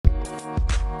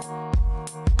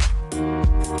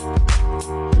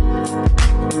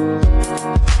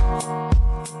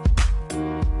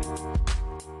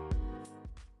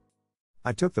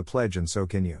I took the pledge and so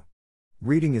can you.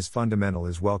 Reading is Fundamental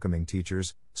is welcoming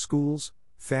teachers, schools,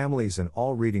 families and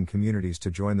all reading communities to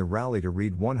join the rally to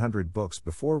read 100 books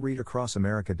before Read Across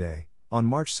America Day, on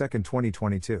March 2,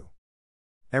 2022.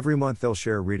 Every month they'll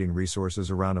share reading resources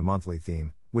around a monthly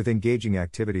theme, with engaging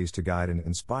activities to guide and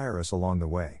inspire us along the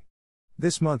way.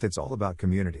 This month it's all about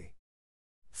community.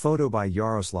 Photo by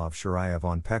Yaroslav Shurayev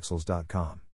on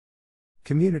Pexels.com.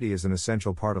 Community is an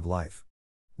essential part of life.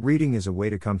 Reading is a way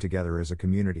to come together as a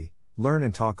community, learn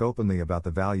and talk openly about the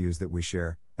values that we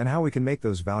share, and how we can make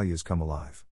those values come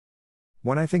alive.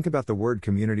 When I think about the word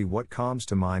community, what comes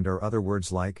to mind are other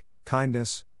words like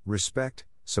kindness, respect,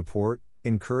 support,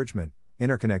 encouragement,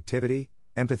 interconnectivity,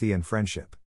 empathy and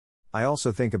friendship. I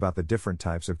also think about the different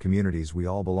types of communities we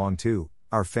all belong to,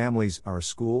 our families, our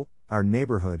school, our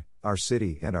neighborhood, our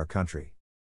city and our country.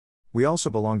 We also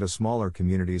belong to smaller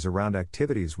communities around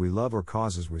activities we love or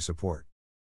causes we support.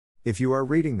 If you are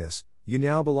reading this, you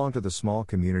now belong to the small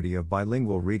community of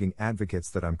bilingual reading advocates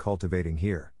that I'm cultivating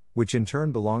here, which in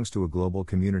turn belongs to a global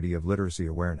community of literacy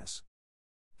awareness.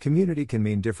 Community can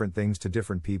mean different things to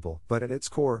different people, but at its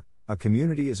core, a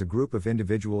community is a group of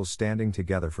individuals standing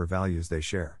together for values they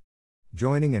share.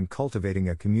 Joining and cultivating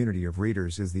a community of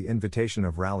readers is the invitation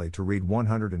of Rally to Read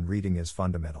 100, and reading is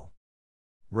fundamental.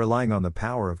 Relying on the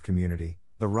power of community,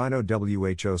 the rhino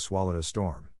WHO swallowed a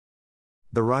storm.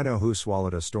 The Rhino Who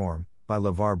Swallowed a Storm, by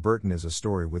LeVar Burton, is a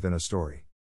story within a story.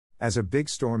 As a big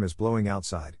storm is blowing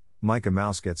outside, Micah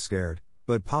Mouse gets scared,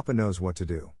 but Papa knows what to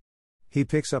do. He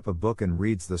picks up a book and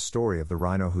reads the story of the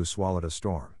rhino who swallowed a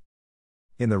storm.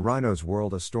 In the rhino's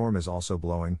world, a storm is also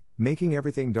blowing, making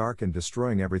everything dark and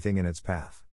destroying everything in its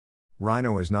path.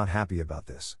 Rhino is not happy about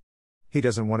this. He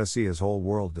doesn't want to see his whole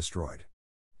world destroyed.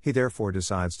 He therefore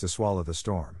decides to swallow the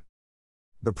storm.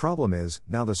 The problem is,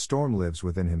 now the storm lives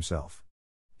within himself.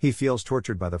 He feels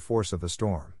tortured by the force of the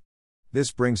storm.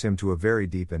 This brings him to a very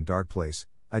deep and dark place,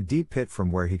 a deep pit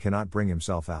from where he cannot bring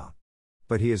himself out.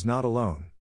 But he is not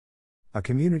alone. A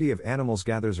community of animals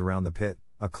gathers around the pit,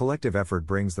 a collective effort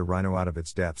brings the rhino out of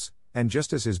its depths, and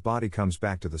just as his body comes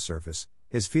back to the surface,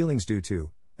 his feelings do too,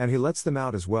 and he lets them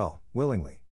out as well,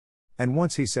 willingly. And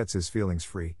once he sets his feelings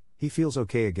free, he feels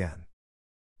okay again.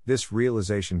 This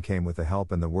realization came with the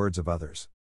help and the words of others.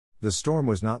 The storm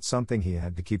was not something he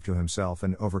had to keep to himself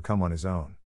and overcome on his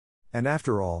own. And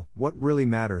after all, what really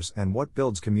matters and what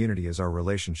builds community is our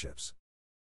relationships.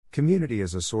 Community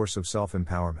is a source of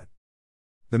self-empowerment.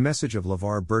 The message of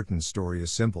LeVar Burton's story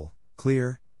is simple,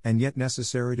 clear, and yet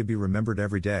necessary to be remembered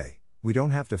every day. We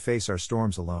don't have to face our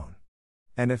storms alone.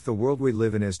 And if the world we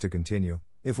live in is to continue,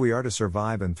 if we are to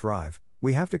survive and thrive,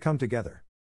 we have to come together.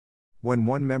 When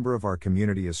one member of our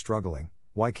community is struggling,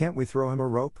 why can't we throw him a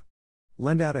rope?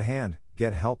 Lend out a hand,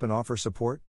 get help and offer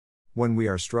support? When we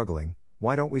are struggling,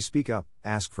 why don't we speak up,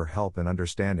 ask for help and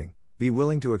understanding, be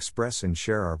willing to express and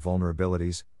share our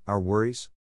vulnerabilities, our worries?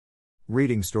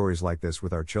 Reading stories like this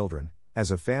with our children,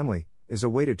 as a family, is a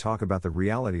way to talk about the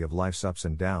reality of life's ups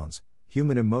and downs,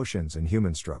 human emotions and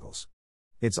human struggles.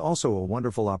 It's also a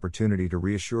wonderful opportunity to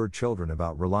reassure children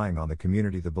about relying on the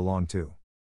community they belong to.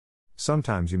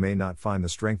 Sometimes you may not find the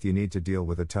strength you need to deal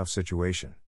with a tough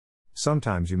situation.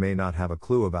 Sometimes you may not have a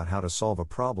clue about how to solve a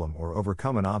problem or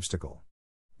overcome an obstacle.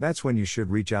 That's when you should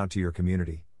reach out to your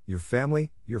community, your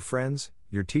family, your friends,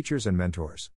 your teachers and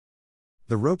mentors.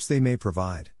 The ropes they may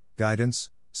provide, guidance,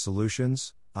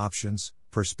 solutions, options,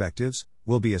 perspectives,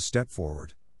 will be a step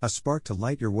forward, a spark to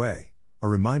light your way, a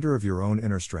reminder of your own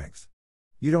inner strength.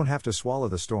 You don't have to swallow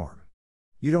the storm.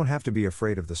 You don't have to be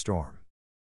afraid of the storm.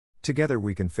 Together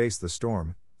we can face the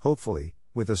storm, hopefully,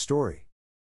 with a story.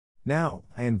 Now,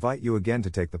 I invite you again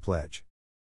to take the pledge.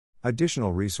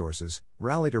 Additional resources,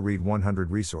 Rally to Read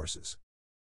 100 resources.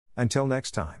 Until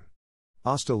next time.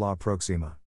 Hasta la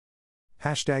próxima.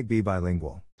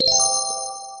 #BeBilingual